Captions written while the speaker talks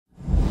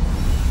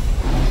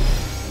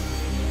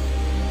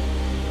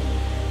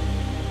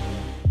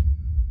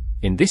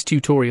In this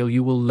tutorial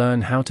you will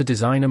learn how to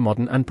design a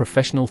modern and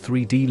professional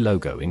 3D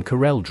logo in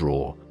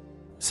CorelDRAW.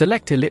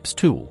 Select Ellipse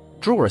tool,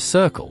 draw a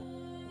circle.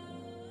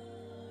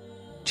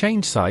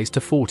 Change size to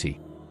 40.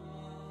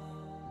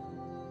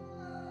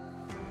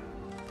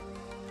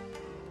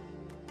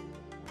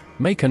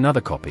 Make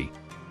another copy.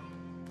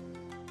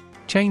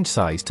 Change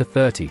size to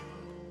 30.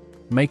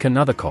 Make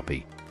another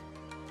copy.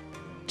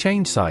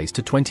 Change size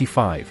to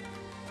 25.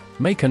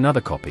 Make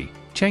another copy.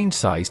 Change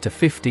size to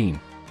 15.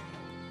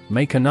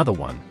 Make another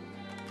one.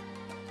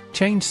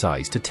 Change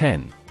size to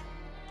 10.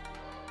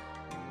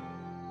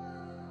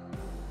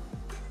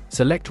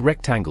 Select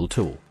Rectangle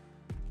tool.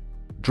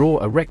 Draw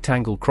a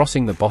rectangle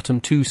crossing the bottom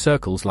two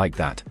circles like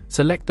that.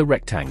 Select the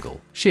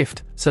rectangle.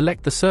 Shift,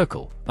 select the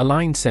circle,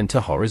 align center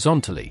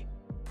horizontally.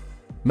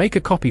 Make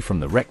a copy from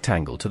the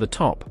rectangle to the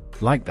top,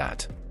 like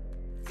that.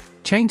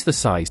 Change the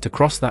size to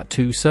cross that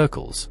two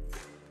circles.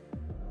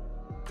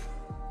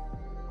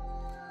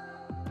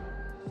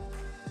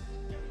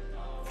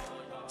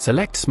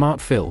 Select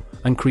Smart Fill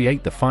and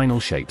create the final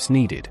shapes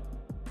needed.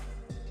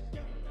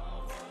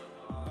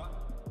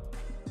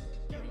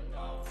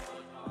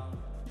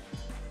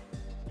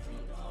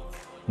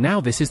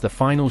 Now this is the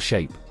final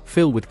shape.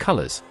 Fill with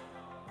colors.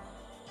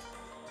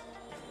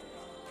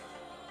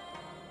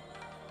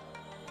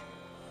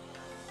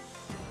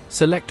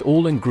 Select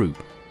all and group.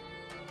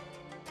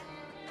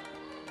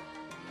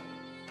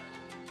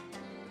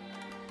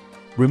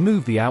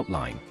 Remove the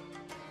outline.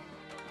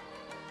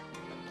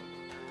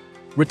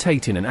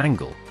 Rotate in an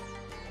angle.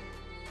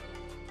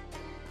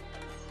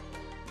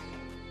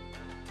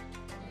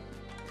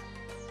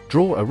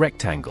 Draw a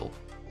rectangle.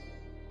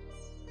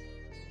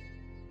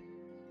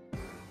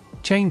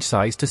 Change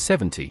size to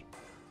 70.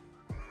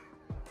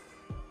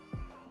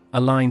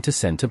 Align to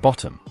center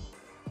bottom.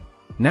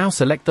 Now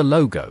select the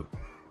logo.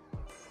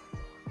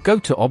 Go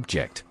to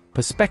Object,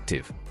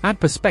 Perspective, add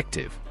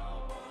perspective.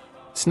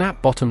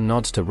 Snap bottom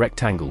nods to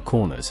rectangle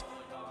corners.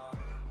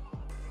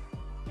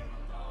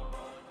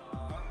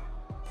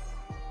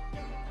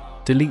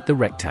 Delete the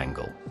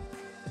rectangle.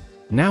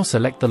 Now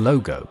select the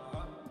logo.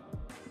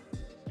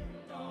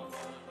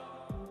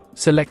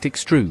 Select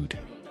Extrude.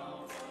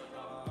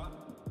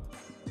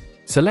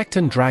 Select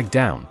and drag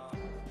down.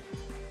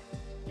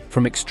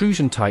 From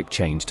extrusion type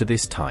change to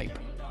this type.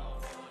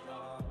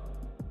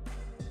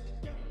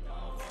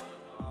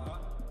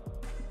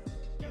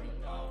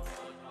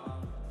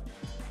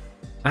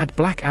 Add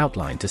black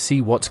outline to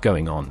see what's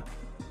going on.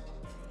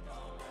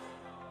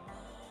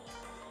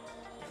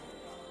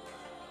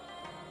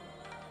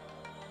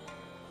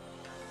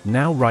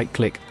 Now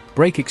right-click,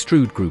 break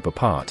extrude group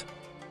apart.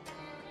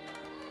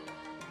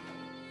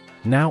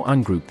 Now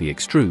ungroup the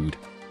extrude.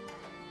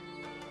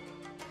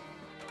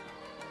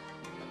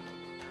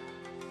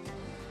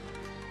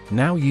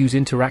 Now use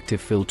Interactive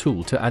Fill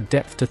tool to add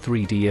depth to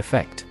 3D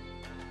effect.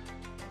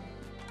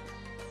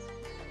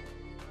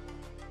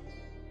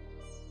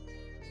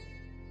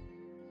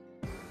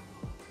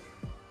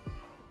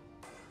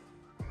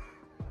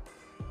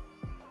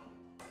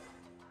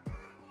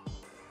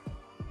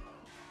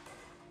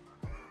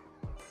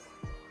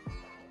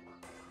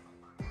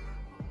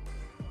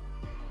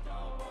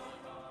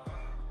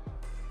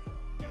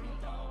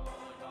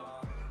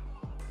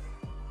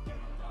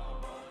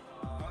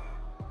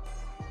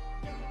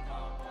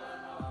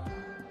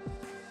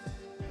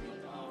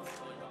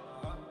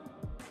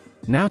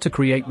 Now to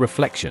create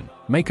reflection,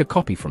 make a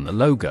copy from the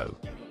logo.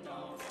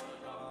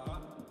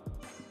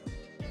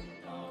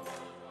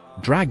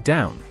 Drag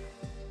down.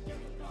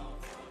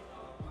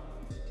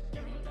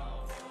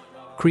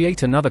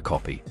 Create another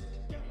copy.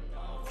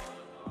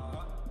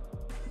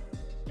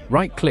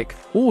 Right-click,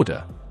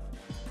 Order.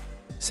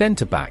 Send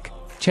to back,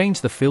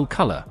 change the fill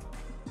color.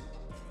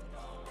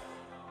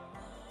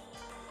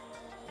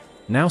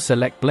 Now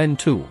select Blend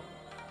tool.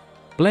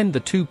 Blend the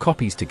two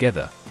copies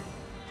together.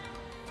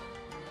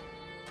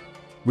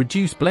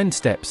 Reduce blend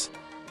steps.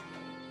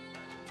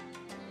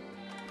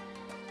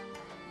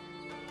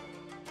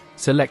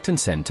 Select and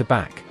send to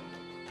back.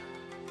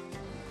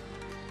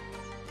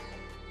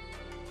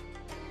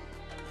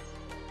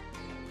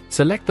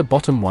 Select the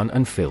bottom one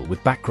and fill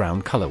with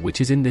background color, which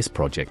is in this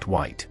project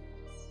white.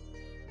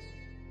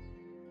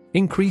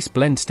 Increase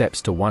blend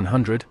steps to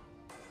 100.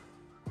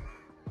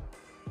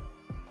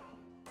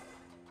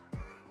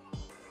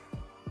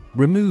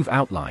 Remove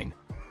outline.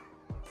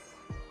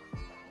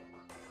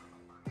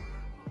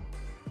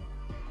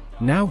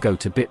 Now go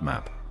to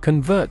Bitmap,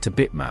 convert to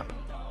bitmap.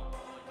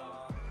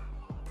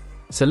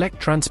 Select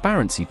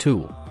Transparency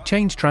tool,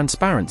 change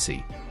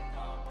transparency.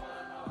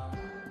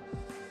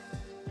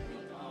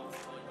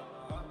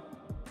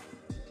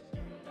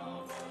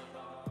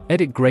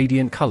 Edit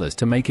gradient colors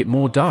to make it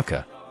more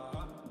darker.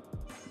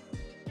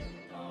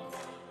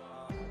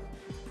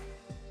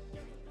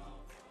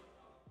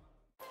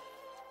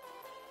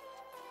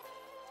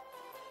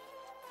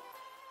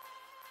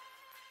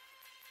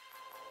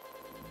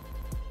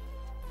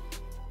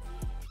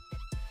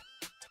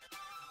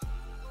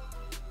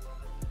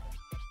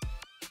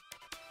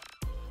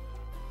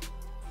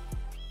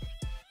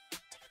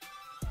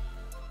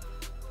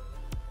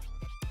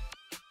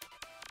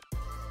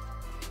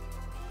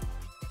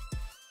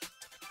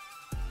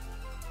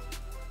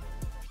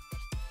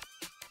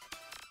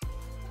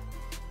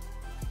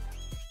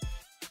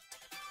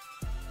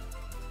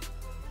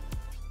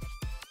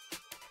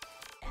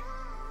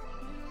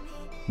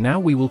 Now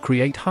we will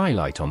create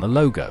highlight on the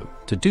logo.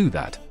 To do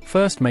that,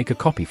 first make a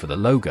copy for the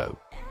logo.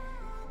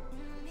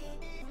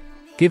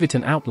 Give it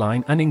an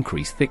outline and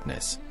increase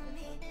thickness.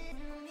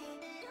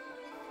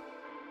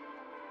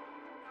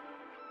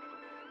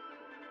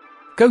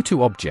 Go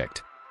to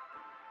Object.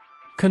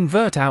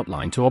 Convert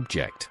outline to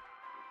object.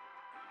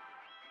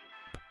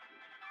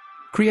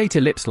 Create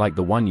ellipse like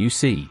the one you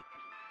see.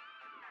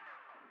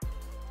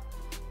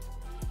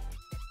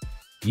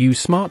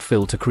 Use Smart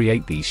Fill to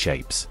create these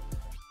shapes.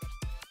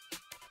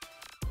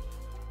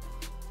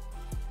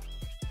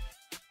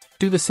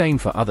 Do the same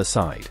for other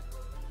side.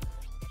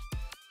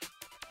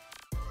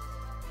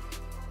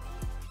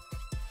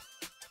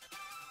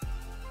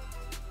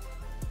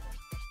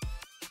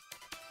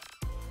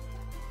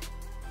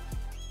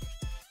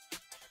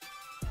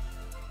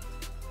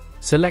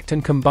 Select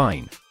and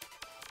combine.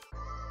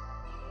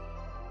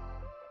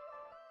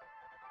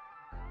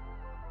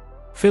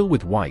 Fill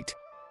with white.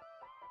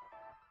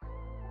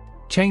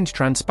 Change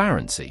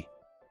transparency.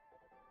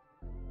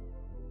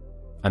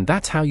 And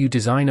that's how you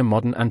design a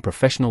modern and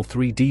professional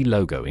 3D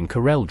logo in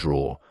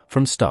CorelDRAW,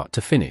 from start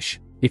to finish.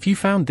 If you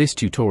found this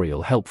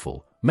tutorial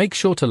helpful, make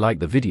sure to like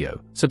the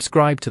video,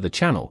 subscribe to the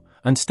channel,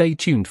 and stay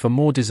tuned for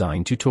more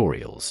design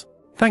tutorials.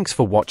 Thanks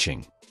for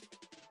watching.